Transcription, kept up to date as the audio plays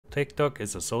TikTok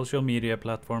is a social media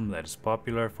platform that is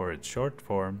popular for its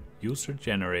short-form,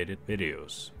 user-generated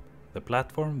videos. The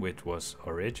platform, which was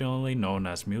originally known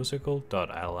as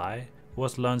Musical.ly,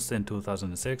 was launched in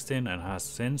 2016 and has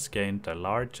since gained a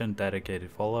large and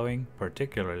dedicated following,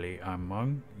 particularly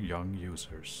among young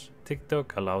users.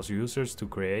 TikTok allows users to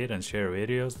create and share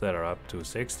videos that are up to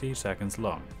 60 seconds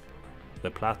long. The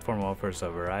platform offers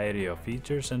a variety of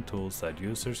features and tools that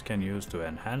users can use to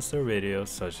enhance their videos,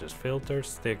 such as filters,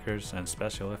 stickers, and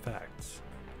special effects.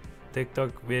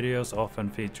 TikTok videos often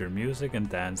feature music and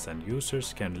dance, and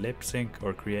users can lip sync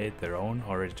or create their own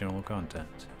original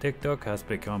content. TikTok has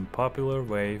become a popular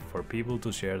way for people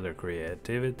to share their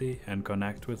creativity and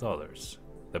connect with others.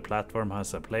 The platform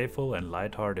has a playful and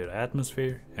lighthearted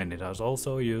atmosphere, and it has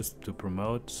also used to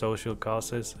promote social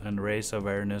causes and raise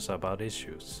awareness about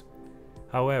issues.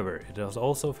 However, it has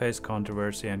also faced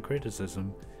controversy and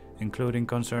criticism, including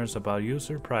concerns about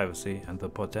user privacy and the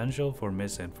potential for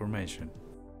misinformation.